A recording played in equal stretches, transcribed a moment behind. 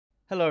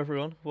Hello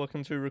everyone,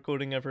 welcome to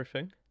Recording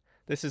Everything.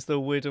 This is the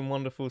Weird and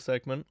Wonderful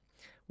segment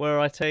where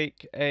I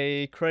take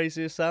a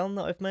crazier sound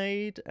that I've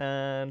made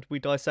and we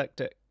dissect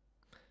it.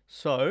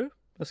 So,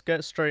 let's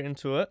get straight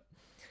into it.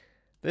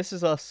 This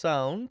is our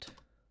sound.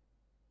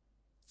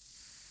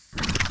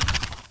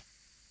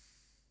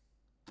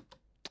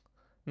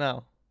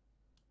 Now,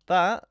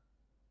 that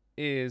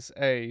is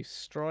a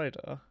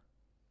strider.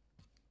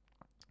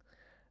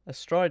 A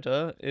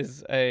strider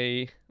is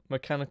a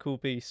mechanical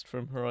beast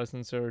from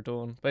Horizon Zero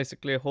Dawn.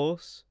 Basically a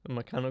horse, a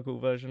mechanical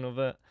version of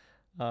it,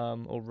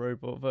 or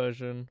robot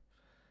version.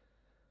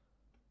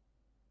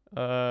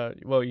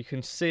 Well, you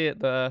can see it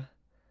there.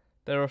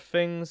 There are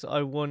things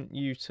I want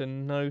you to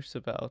note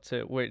about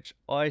it, which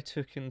I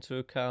took into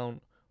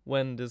account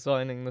when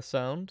designing the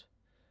sound.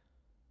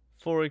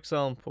 For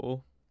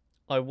example,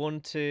 I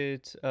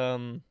wanted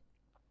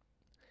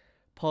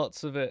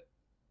parts of it,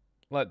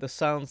 like the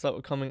sounds that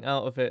were coming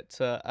out of it,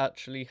 to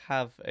actually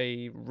have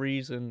a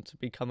reason to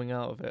be coming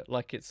out of it,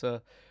 like it's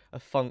a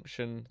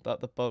function that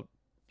the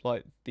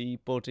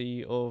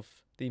body of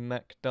the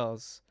mech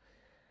does.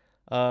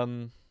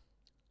 I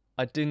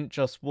didn't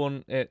just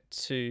want it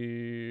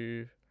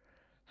to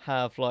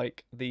have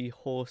like the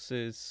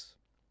horse's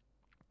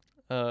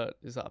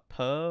is that a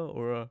purr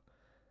or a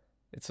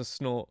it's a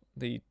snort.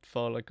 The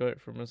file I got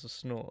it from is a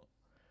snort.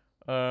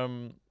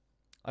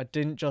 I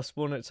didn't just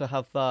want it to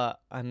have that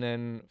and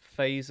then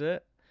phase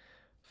it,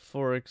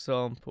 for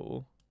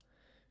example,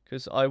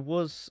 because I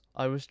was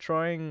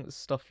trying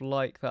stuff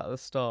like that at the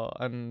start,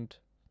 and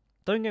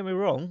don't get me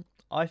wrong,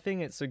 I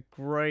think it's a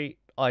great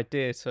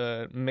idea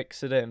to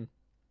mix it in.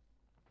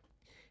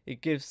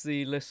 It gives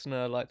the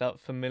listener like that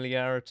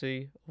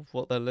familiarity of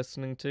what they're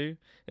listening to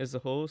is the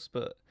horse,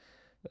 but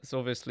there's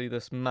obviously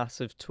this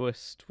massive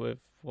twist with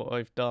what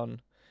I've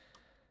done.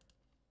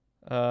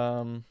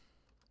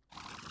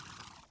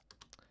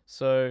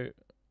 So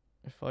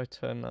if I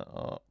turn that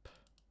up,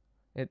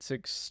 it's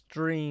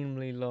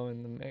extremely low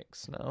in the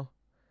mix now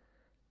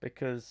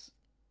because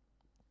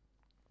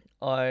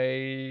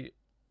I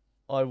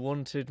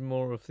wanted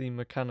more of the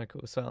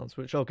mechanical sounds,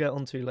 which I'll get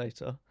onto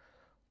later.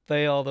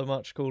 They are the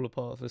much cooler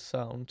part of the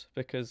sound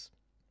because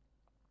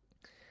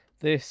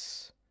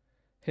this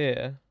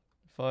here,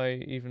 if I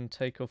even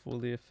take off all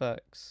the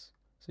effects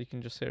so you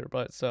can just hear it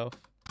by itself,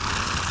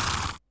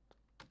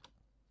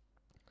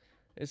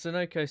 it's an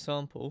okay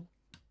sample.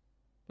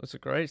 It's a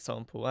great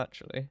sample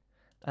actually,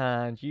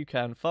 and you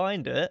can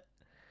find it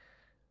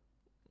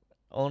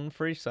on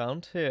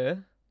Freesound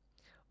here.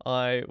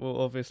 I will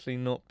obviously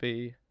not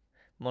be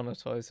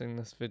monetizing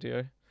this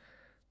video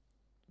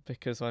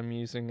because I'm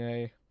using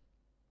a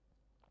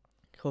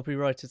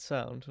copyrighted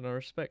sound and I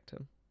respect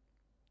him,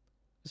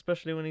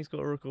 especially when he's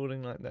got a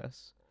recording like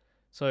this.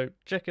 So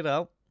check it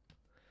out,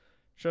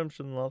 show him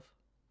some love.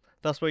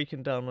 That's where you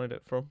can download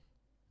it from.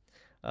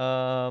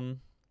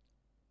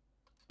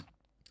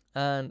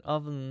 And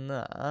other than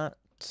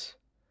that,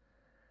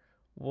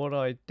 what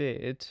I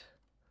did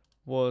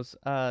was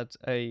add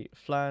a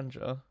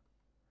flanger,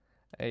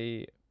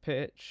 a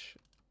pitch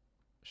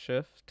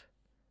shift,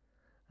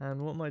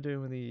 and what am I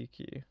doing with the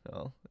EQ?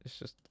 Oh, it's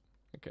just,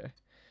 okay.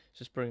 It's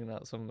just bringing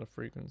out some of the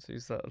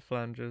frequencies that the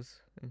flanger's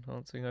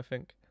enhancing, I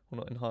think. Well,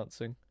 not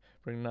enhancing,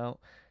 bringing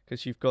out,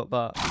 because you've got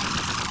that.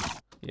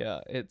 Yeah,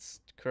 it's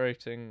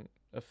creating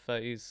a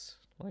phase,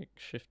 like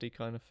shifty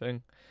kind of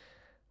thing,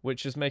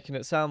 which is making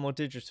it sound more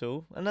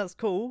digital, and that's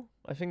cool.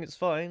 I think it's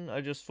fine. I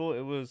just thought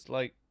it was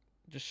like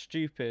just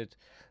stupid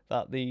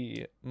that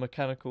the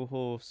mechanical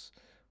horse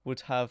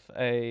would have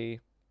a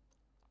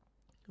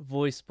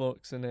voice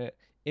box in it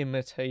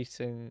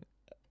imitating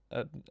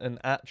an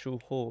actual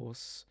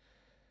horse,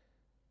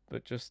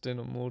 but just in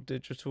a more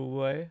digital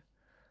way.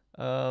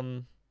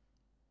 Kind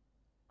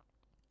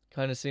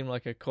of seemed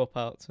like a cop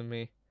out to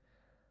me.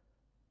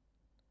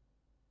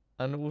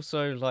 And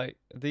also, like,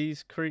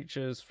 these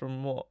creatures,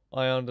 from what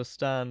I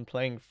understand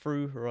playing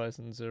through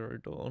Horizon Zero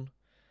Dawn,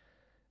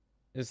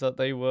 is that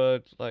they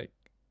were, like,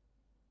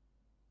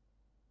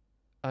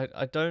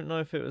 I don't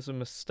know if it was a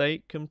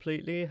mistake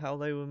completely how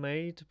they were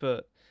made,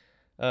 but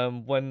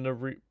when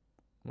the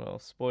well,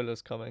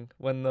 spoilers coming,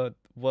 when the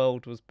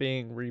world was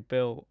being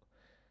rebuilt,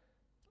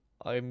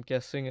 I'm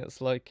guessing it's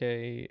like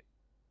a,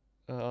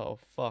 oh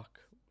fuck,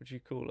 what would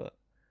you call it?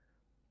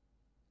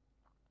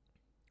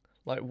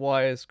 Like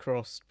wires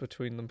crossed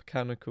between the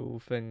mechanical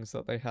things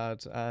that they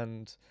had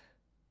and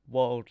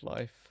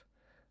wildlife.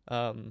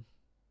 The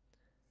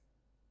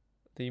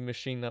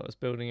machine that was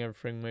building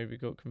everything maybe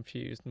got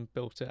confused and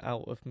built it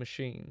out of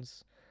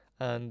machines,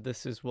 and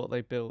this is what they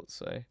built.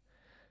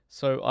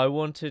 So I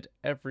wanted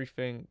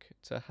everything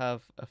to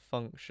have a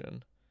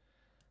function.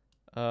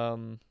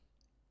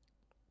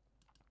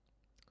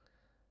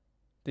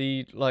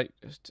 The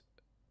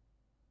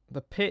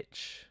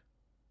pitch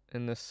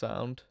in this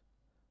sound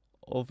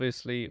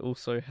obviously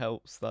also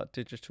helps that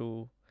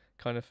digital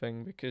kind of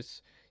thing,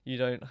 because you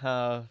don't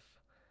have,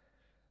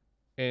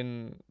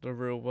 in the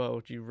real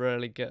world, you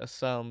rarely get a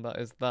sound that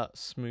is that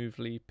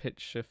smoothly pitch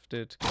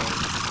shifted going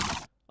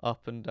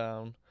up and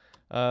down.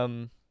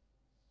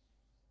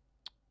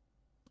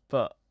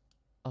 But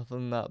other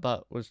than that,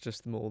 that was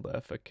just more there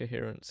for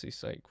coherency's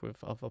sake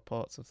with other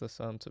parts of the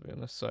sound, to be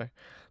honest. So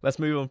let's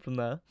move on from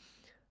there.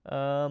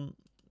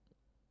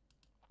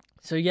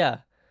 So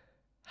yeah,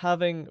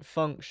 having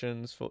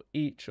functions for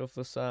each of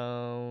the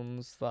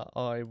sounds that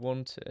I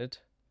wanted,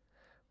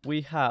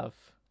 we have,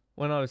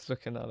 when I was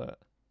looking at it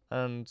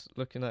and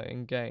looking at it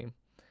in game,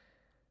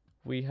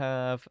 we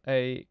have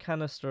a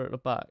canister at the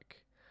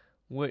back,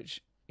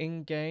 which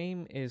in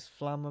game is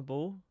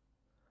flammable.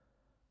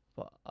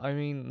 But I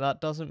mean,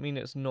 that doesn't mean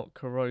it's not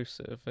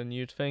corrosive, and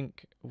you'd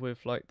think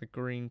with like the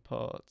green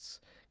parts,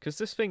 because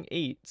this thing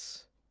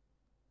eats,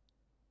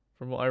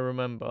 from what I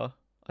remember.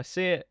 I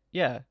see it,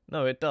 yeah,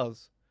 no, it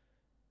does.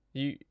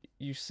 You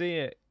see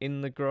it in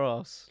the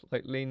grass,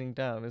 like leaning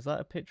down. Is that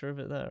a picture of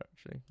it there,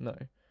 actually? No.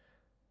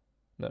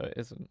 No, it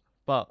isn't.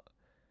 But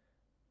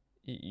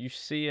you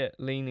see it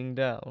leaning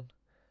down,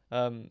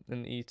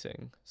 and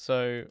eating.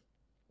 So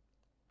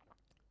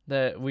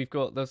there's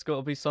got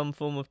to be some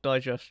form of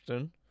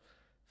digestion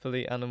for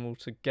the animal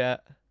to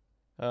get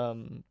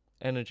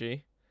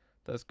energy.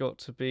 There's got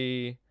to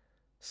be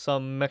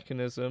some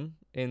mechanism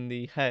in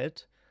the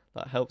head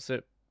that helps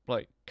it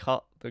like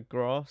cut the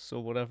grass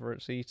or whatever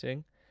it's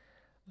eating.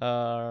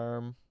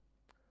 Oh,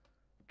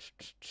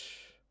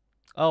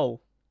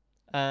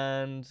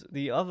 and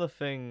the other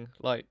thing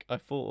like I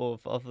thought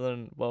of, other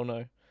than, well,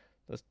 no,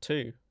 there's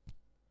 2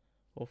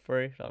 or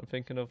 3 that I'm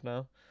thinking of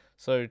now.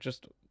 So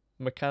just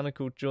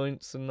mechanical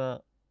joints and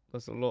that.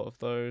 There's a lot of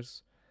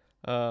those.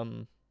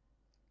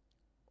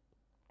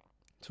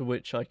 To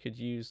which I could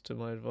use to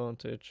my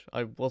advantage.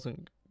 I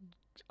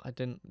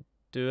didn't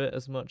do it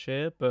as much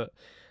here, but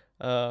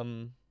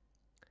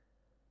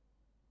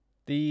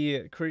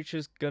the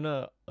creature's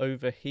gonna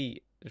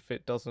overheat if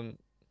it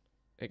doesn't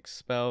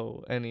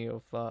expel any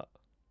of that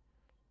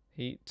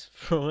heat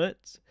from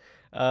it.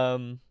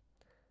 And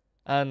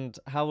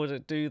how would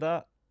it do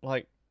that?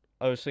 Like,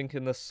 I was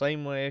thinking the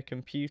same way a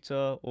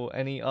computer or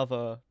any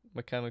other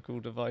mechanical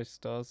device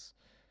does.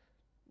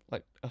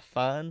 Like a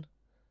fan.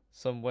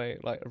 Some way,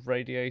 like a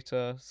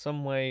radiator,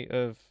 some way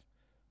of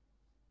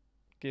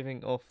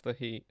giving off the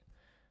heat.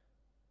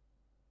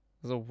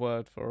 There's a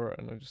word for it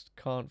and I just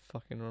can't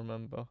fucking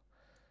remember.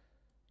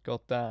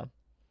 God damn.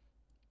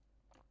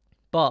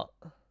 But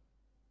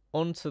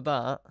onto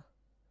that.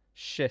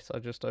 Shit, I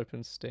just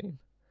opened Steam.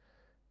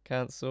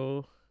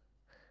 Cancel.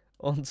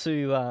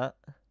 Onto that.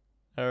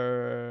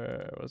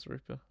 Where's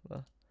Reaper?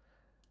 There.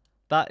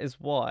 That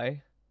is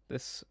why the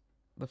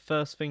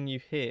first thing you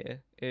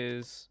hear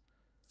is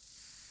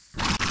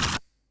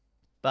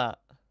that,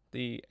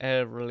 the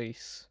air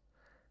release,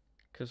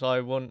 because I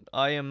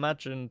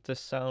imagined this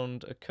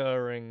sound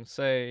occurring,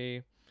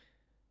 say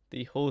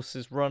the horse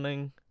is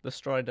running, the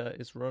strider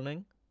is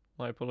running,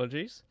 my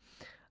apologies,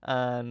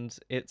 and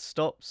it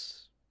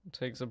stops,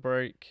 takes a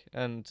break,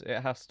 and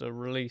it has to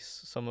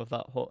release some of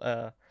that hot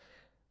air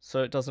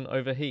so it doesn't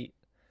overheat.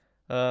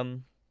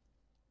 So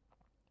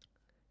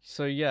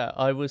yeah,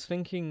 I was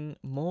thinking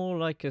more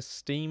like a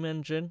steam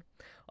engine.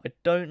 I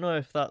don't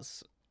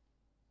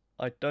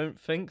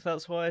think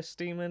that's why a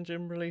steam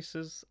engine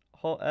releases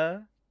hot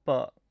air,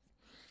 but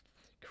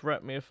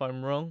correct me if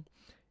I'm wrong.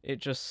 It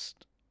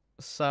just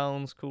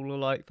sounds cooler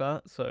like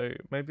that, so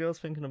maybe I was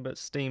thinking a bit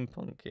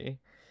steampunky.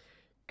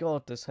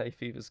 God, this hay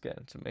fever's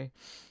getting to me.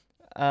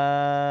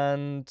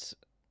 And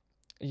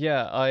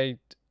yeah, I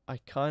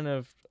kind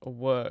of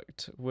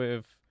worked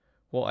with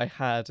what I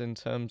had in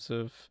terms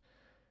of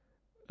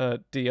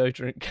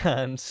deodorant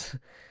cans,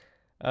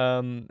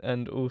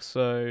 and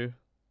also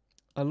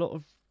a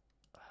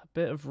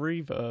bit of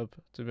reverb,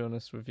 to be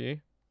honest with you.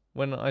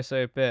 When I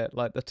say a bit,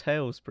 like the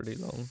tail's pretty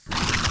long.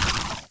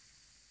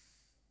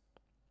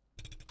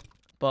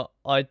 But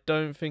I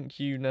don't think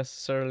you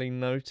necessarily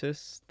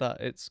notice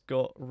that it's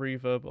got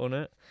reverb on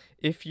it.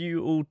 If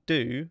you all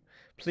do,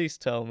 please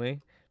tell me,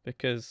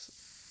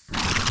 because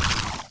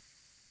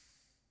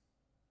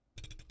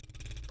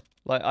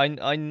like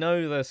I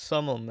know there's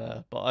some on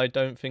there, but I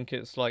don't think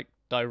it's like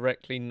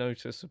directly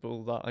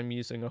noticeable that I'm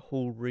using a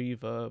hall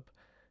reverb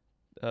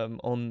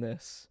on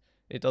this.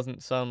 It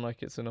doesn't sound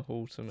like it's in a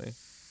hall to me.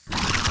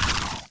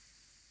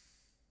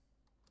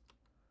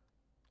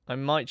 I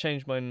might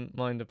change my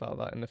mind about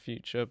that in the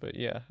future, but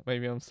yeah,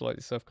 maybe I'm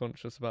slightly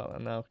self-conscious about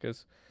that now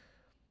because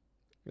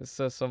it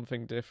says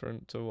something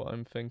different to what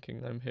I'm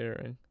thinking I'm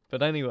hearing.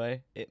 But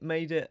anyway, it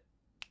made it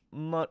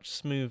much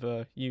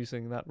smoother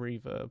using that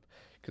reverb,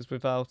 because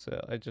without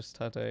it, I just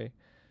had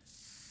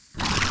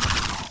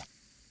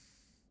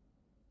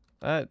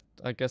I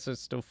guess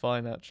it's still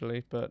fine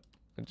actually, but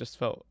it just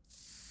felt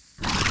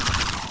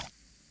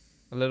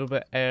a little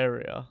bit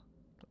airier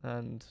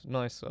and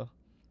nicer.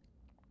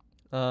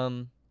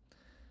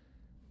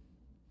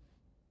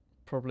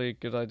 Probably a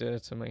good idea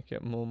to make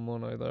it more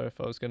mono though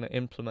if I was going to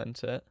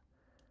implement it.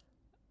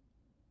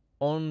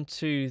 On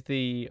to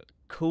the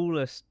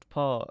coolest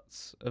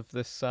parts of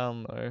this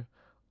sound though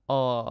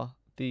are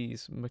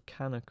these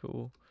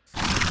mechanical,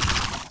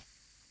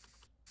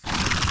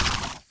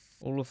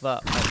 all of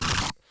that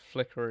like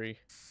flickery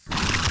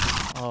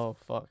Oh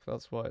fuck,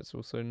 that's why it's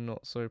also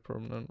not so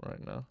prominent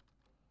right now.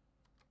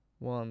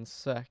 1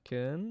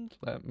 second,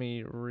 let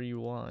me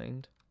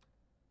rewind.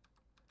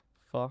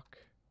 Fuck.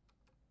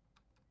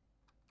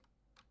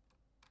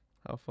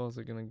 How far is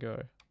it gonna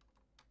go?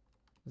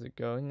 Is it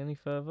going any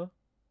further?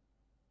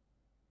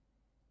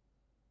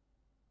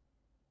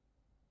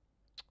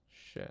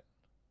 Shit.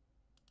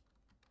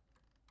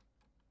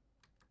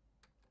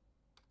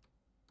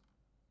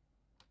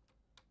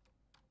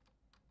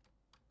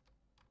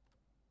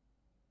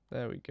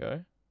 There we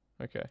go.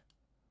 Okay.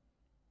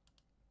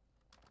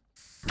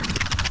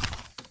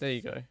 There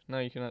you go. Now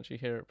you can actually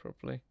hear it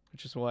properly,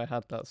 which is why I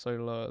had that so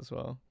low as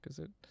well, because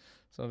it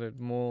sounded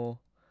more,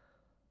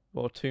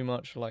 or too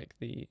much like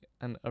a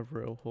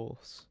real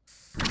horse.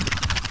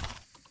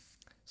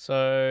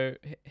 So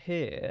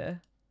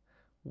here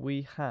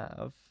we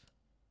have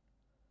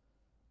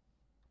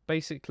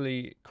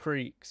basically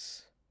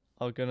creeks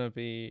are gonna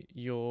be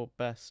your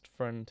best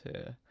friend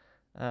here,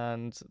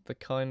 and the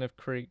kind of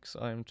creeks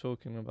I'm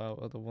talking about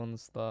are the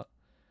ones that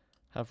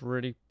have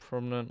really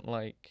prominent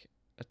like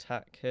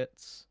attack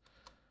hits.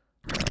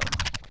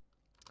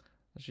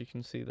 As you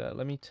can see there,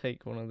 let me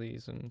take one of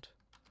these and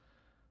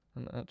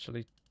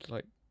actually,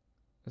 like,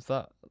 is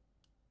that,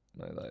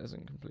 no, that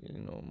isn't completely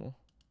normal.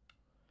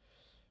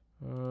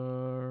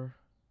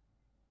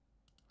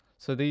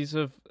 So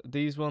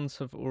these ones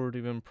have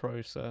already been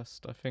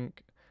processed. I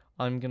think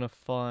I'm gonna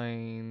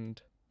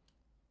find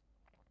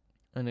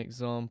an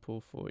example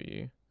for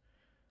you,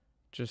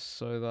 just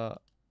so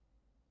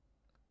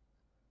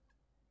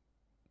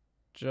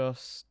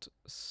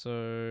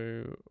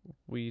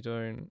we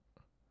don't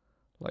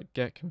like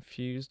get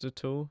confused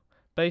at all.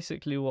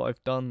 Basically what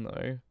I've done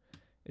though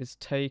is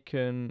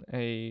taken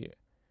a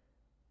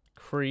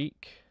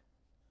creak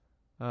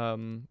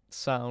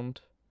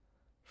sound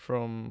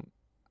from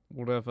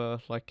whatever,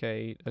 like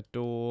a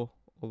door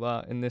or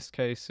that. In this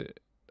case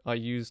I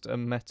used a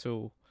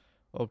metal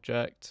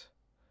object.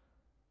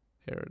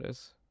 Here it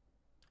is,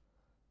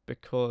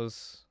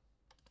 because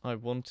I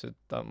wanted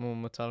that more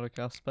metallic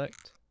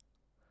aspect.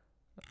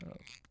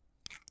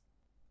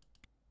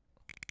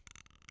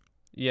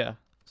 Yeah,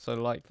 so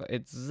like that,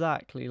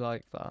 exactly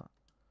like that.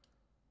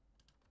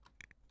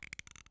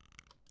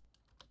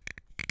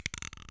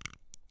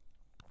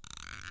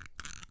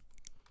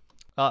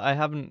 I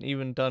haven't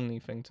even done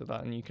anything to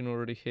that, and you can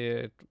already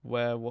hear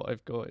where what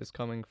I've got is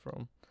coming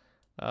from.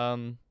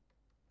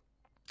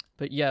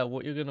 But yeah,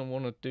 what you're gonna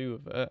want to do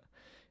with it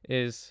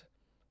is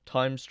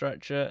time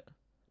stretch it,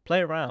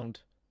 play around,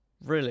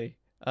 really.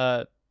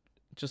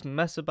 Just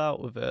mess about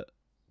with it,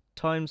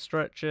 time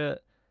stretch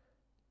it,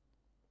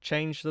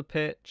 change the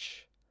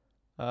pitch.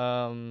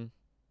 What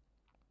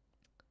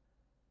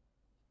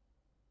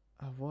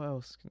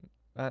else can?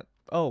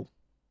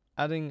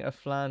 Adding a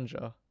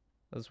flanger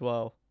as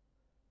well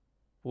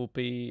will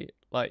be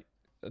like,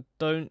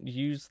 don't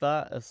use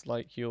that as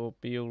like your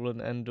be all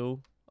and end all.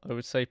 I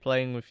would say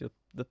playing with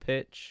the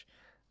pitch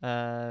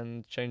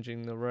and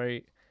changing the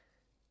rate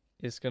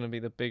is going to be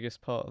the biggest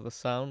part of the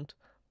sound,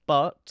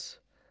 but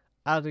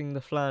adding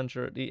the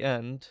flanger at the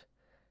end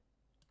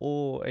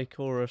or a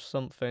chorus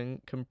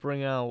something can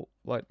bring out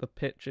like the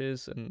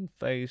pitches and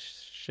phase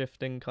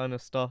shifting kind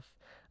of stuff,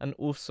 and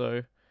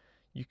also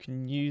you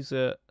can use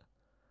it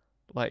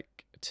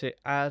like to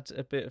add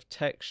a bit of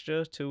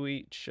texture to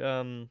each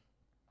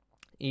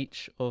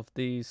of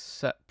these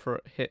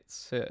separate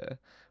hits here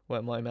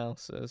where my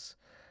mouse is.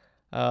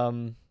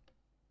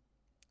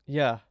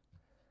 Yeah.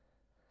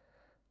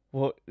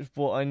 What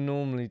I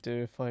normally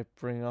do if I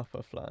bring up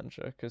a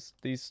flanger, because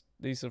these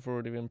have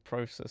already been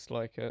processed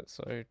like it,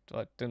 so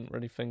I didn't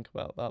really think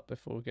about that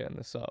before getting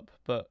this up.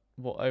 But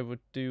what I would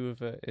do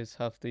with it is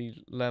have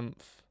the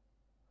length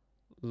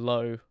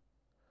low,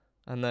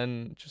 and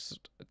then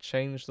just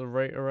change the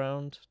rate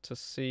around to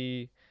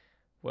see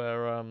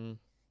where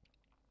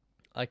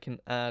I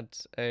can add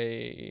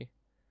a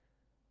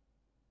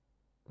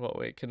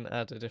it can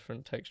add a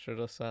different texture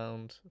to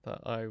sound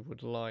that I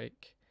would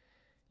like.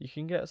 You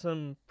can get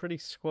some pretty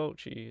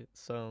squelchy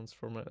sounds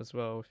from it as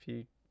well if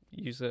you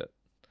use it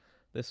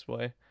this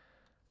way.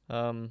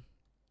 That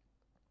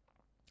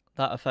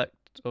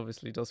effect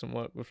obviously doesn't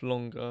work with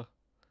longer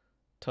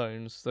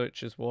tones,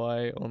 which is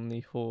why on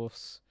the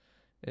horse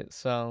it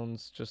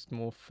sounds just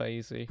more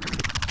phasey.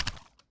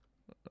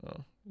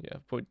 Oh, yeah,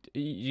 but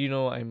you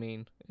know what I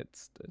mean.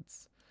 It's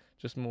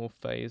just more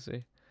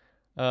phasey.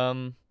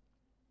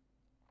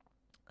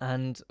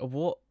 And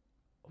what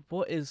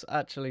is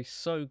actually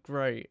so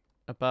great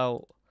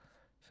about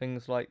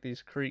things like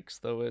these creeks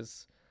though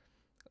is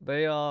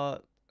they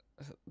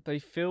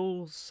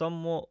feel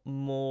somewhat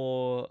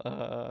more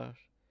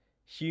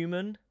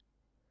human.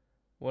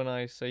 When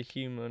I say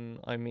human,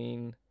 I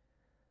mean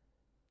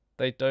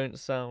they don't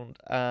sound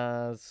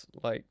as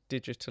like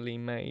digitally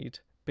made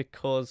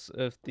because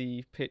of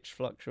the pitch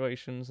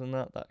fluctuations and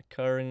that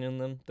occurring in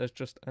them. There's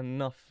just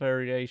enough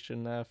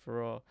variation there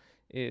for our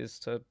ears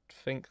to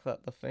think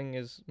that the thing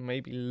is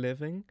maybe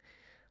living.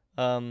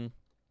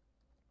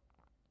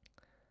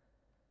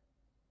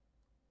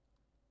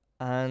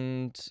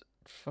 And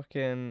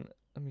fucking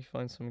let me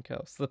find something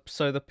else.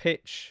 So the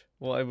pitch,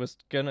 what I was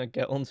gonna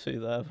get onto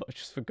there, but I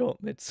just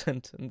forgot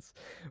mid-sentence,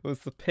 was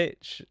the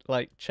pitch,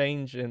 like,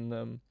 change in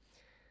them.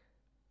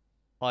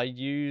 I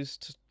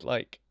used,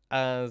 like,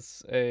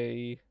 as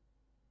a...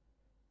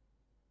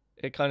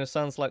 It kind of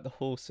sounds like the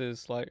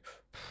horses, like,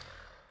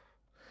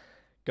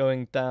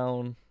 going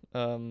down,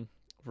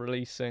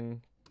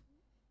 releasing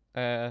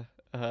air.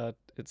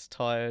 It's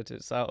tired,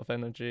 it's out of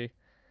energy,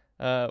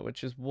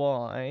 which is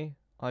why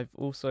I've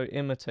also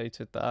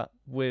imitated that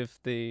with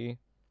the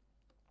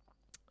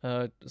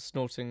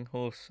snorting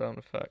horse sound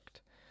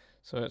effect.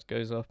 So it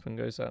goes up and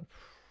goes down.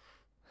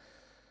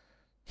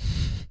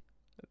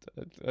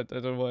 I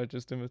don't know why I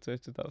just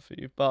imitated that for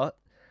you, but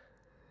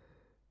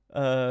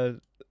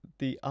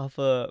the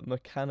other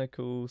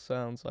mechanical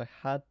sounds I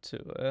had to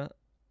it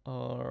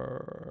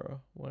are...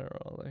 Where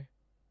are they?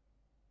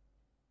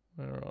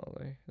 Where are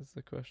they, is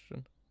the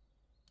question.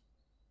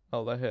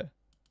 Oh, they're here.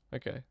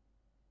 Okay.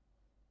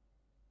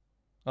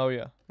 Oh,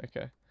 yeah.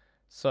 Okay.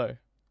 So,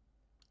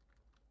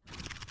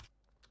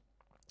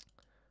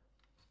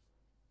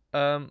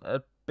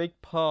 a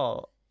big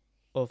part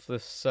of the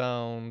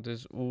sound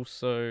is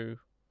also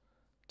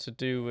to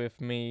do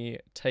with me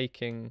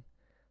taking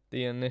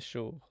the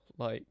initial,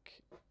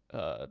 like,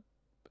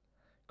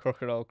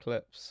 crocodile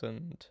clips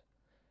and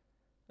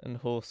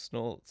horse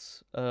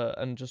snorts,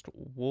 and just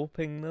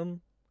warping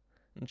them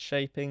and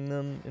shaping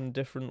them in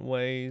different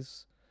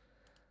ways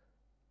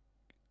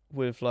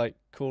with, like,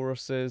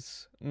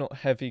 choruses, not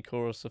heavy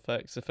chorus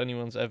effects. If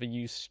anyone's ever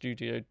used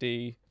Studio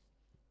D,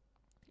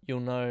 you'll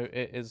know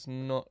it is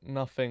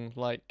nothing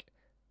like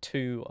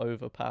too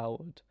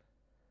overpowered.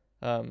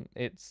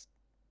 It's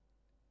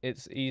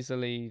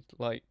easily,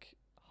 like,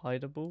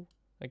 hideable,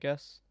 I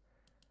guess.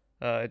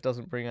 It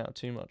doesn't bring out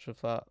too much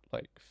of that,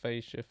 like,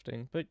 phase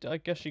shifting, but I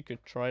guess you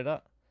could try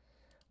that.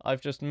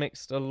 I've just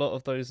mixed a lot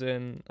of those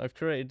in. I've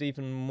created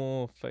even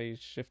more phase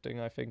shifting,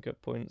 I think,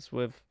 at points,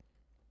 with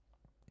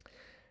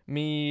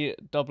me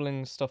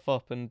doubling stuff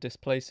up and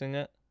displacing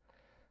it,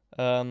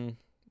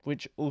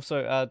 which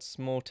also adds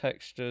more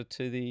texture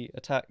to the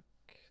attack,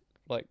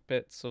 like,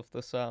 bits of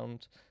the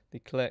sound, the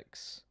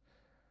clicks.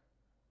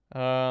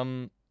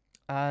 And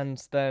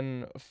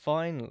then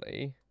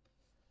finally,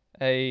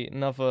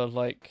 another,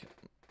 like,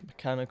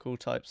 mechanical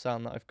type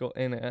sound that I've got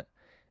in it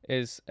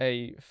is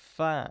a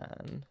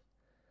fan.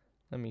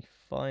 Let me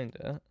find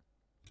it.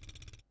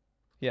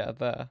 Yeah,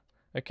 there.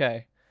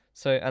 Okay.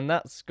 So, and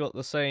that's got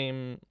the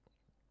same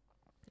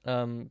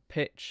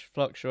pitch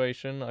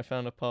fluctuation. I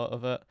found a part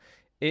of it.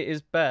 It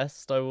is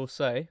best, I will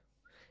say,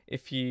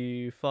 if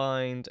you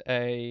find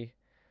a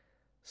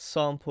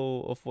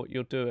sample of what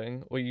you're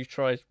doing, or you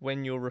try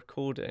when you're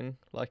recording,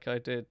 like I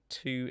did,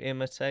 to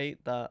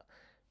imitate that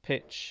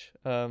pitch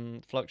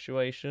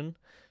fluctuation,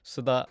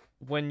 so that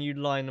when you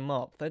line them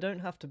up, they don't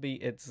have to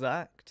be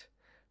exact,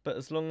 but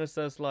as long as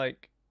there's,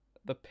 like,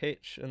 the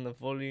pitch and the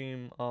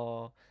volume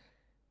are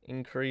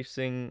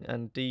increasing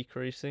and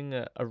decreasing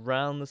at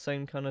around the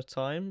same kind of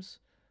times,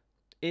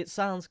 it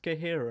sounds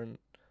coherent.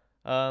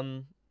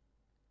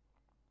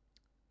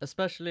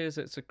 Especially as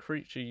it's a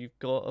creature, you've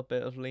got a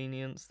bit of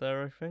lenience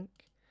there, I think.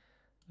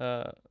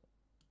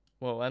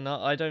 Well, and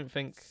I don't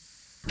think,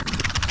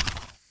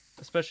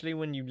 especially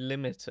when you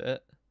limit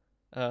it,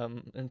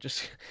 and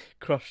just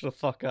crush the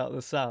fuck out of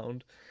the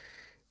sound,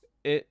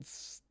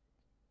 it's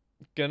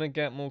gonna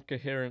get more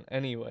coherent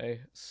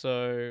anyway.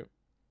 So,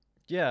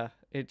 yeah,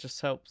 it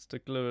just helps to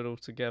glue it all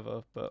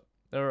together, but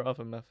there are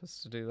other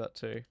methods to do that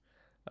too.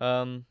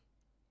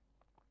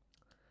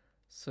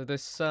 So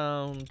this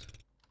sound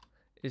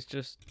is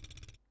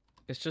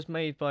it's just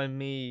made by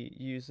me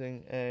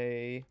using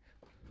a...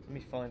 Let me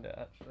find it,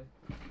 actually.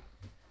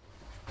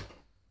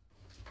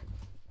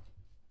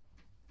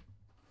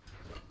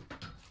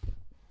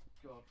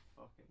 God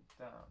fucking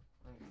damn.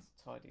 I need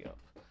to tidy up.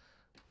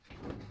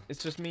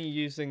 It's just me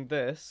using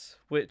this,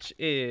 which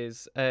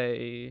is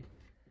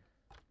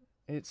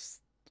it's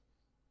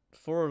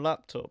for a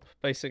laptop.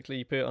 Basically,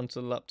 you put it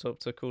onto the laptop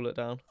to cool it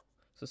down.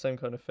 It's the same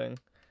kind of thing.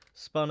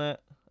 Spun it,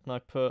 and I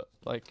put,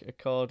 like, a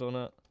card on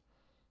it.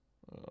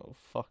 Oh,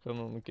 fuck, I'm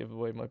not gonna give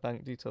away my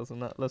bank details on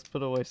that. Let's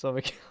put away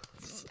something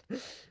else.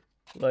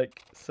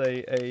 Like,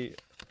 say, a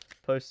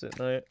post-it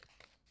note.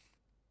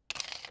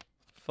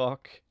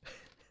 Fuck.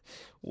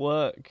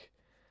 Work.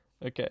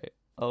 Okay,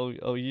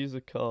 I'll use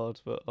a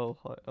card, but I'll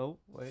hide... Oh,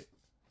 wait.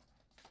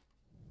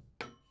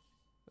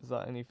 Is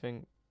that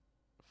anything?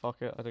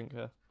 Fuck it, I don't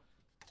care.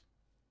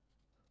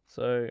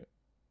 So...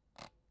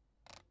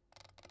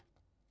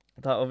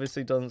 that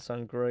obviously doesn't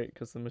sound great,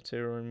 because the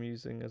material I'm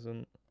using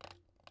isn't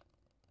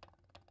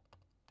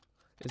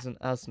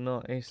as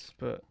nice,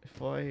 but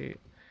if I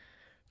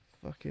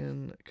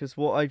fucking... because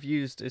what I've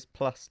used is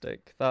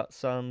plastic. That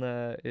sound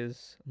there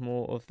is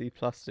more of the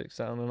plastic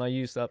sound, and I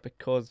use that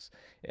because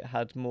it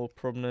had more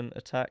prominent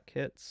attack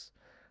hits.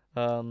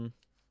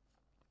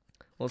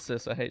 What's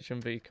this? A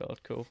HMV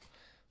card. Cool.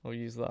 I'll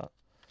use that.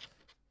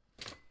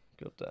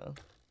 God damn.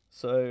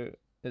 So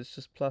it's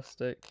just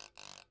plastic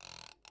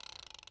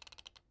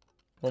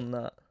on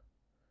that.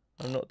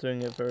 I'm not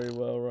doing it very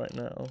well right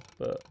now,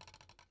 but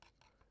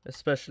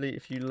especially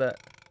if you let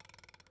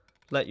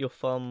your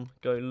thumb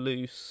go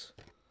loose.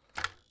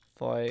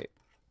 If I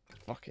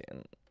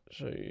fucking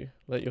show you,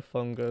 let your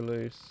thumb go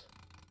loose.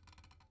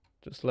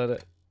 Just let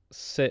it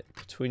sit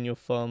between your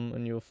thumb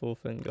and your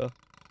forefinger.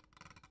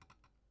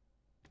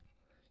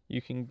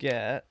 You can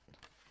get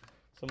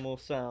some more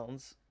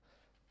sounds.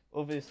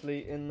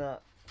 Obviously, in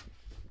that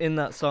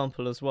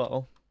sample as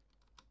well,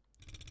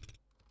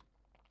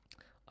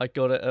 I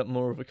got it at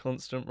more of a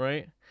constant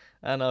rate,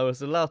 and I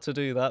was allowed to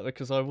do that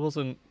because I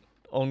wasn't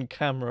on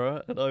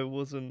camera and I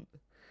wasn't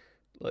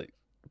like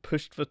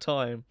pushed for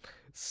time.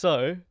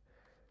 So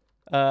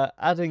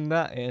adding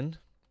that in,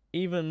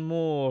 even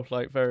more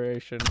like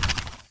variation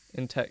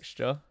in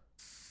texture.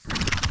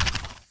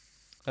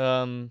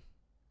 You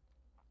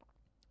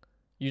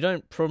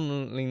don't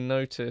prominently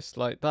notice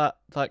like that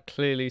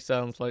clearly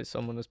sounds like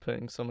someone is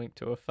putting something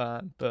to a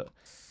fan, but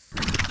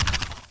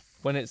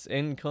when it's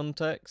in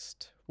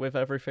context with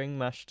everything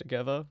mashed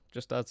together,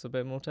 just adds a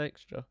bit more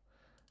texture.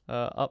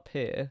 Up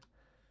here,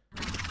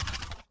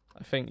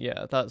 I think,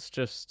 yeah, that's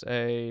just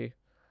a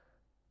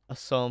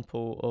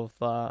sample of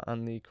that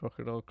and the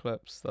crocodile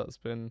clips that's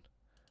been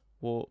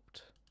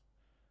warped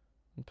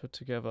and put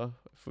together.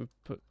 If we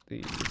put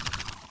these,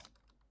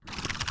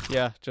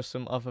 yeah, just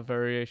some other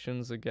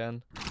variations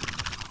again.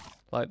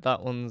 Like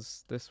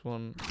this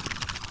one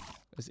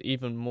is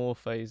even more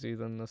phasey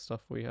than the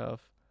stuff we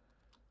have.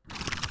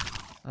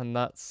 And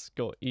that's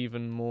got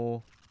even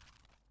more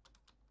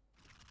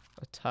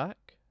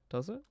attack,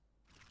 does it?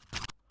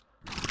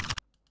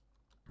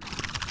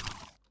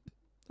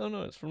 Oh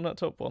no, it's from that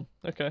top one.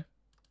 Okay.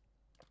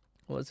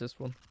 What is this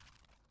one?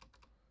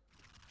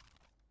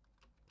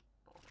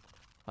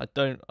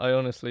 I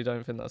honestly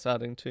don't think that's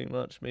adding too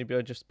much. Maybe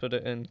I just put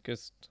it in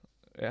because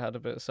it had a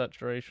bit of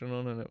saturation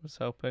on and it was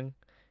helping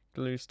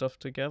glue stuff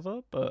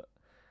together, but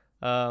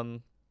now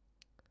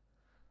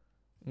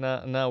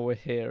we're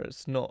here.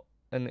 It's not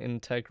an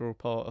integral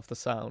part of the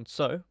sound.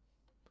 So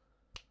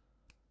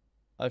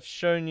I've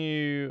shown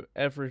you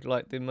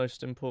the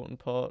most important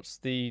parts,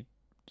 the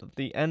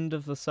end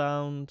of the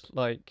sound,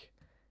 like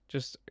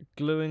just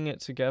gluing it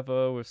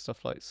together with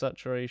stuff like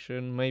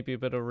saturation, maybe a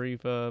bit of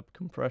reverb,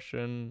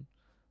 compression,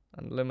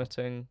 and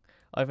limiting.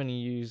 I've only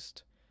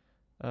used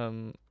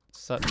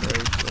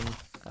saturation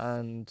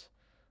and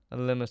a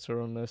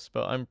limiter on this,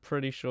 but I'm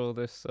pretty sure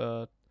this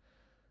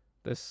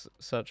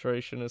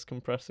saturation is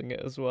compressing it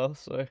as well,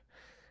 so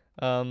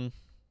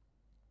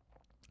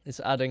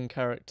it's adding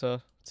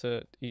character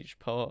to each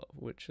part,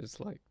 which is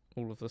like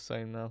all of the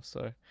same now.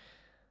 So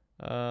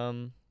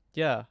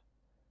yeah,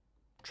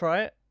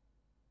 try it,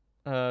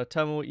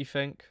 tell me what you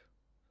think.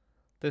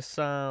 This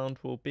sound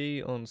will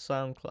be on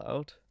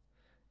SoundCloud.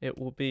 It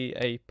will be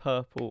a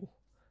purple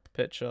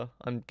picture.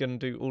 I'm gonna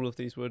do all of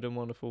these Weird and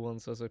Wonderful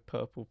ones as a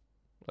purple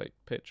like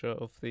picture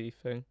of the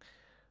thing.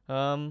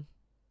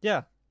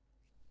 Yeah,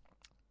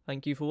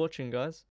 thank you for watching, guys.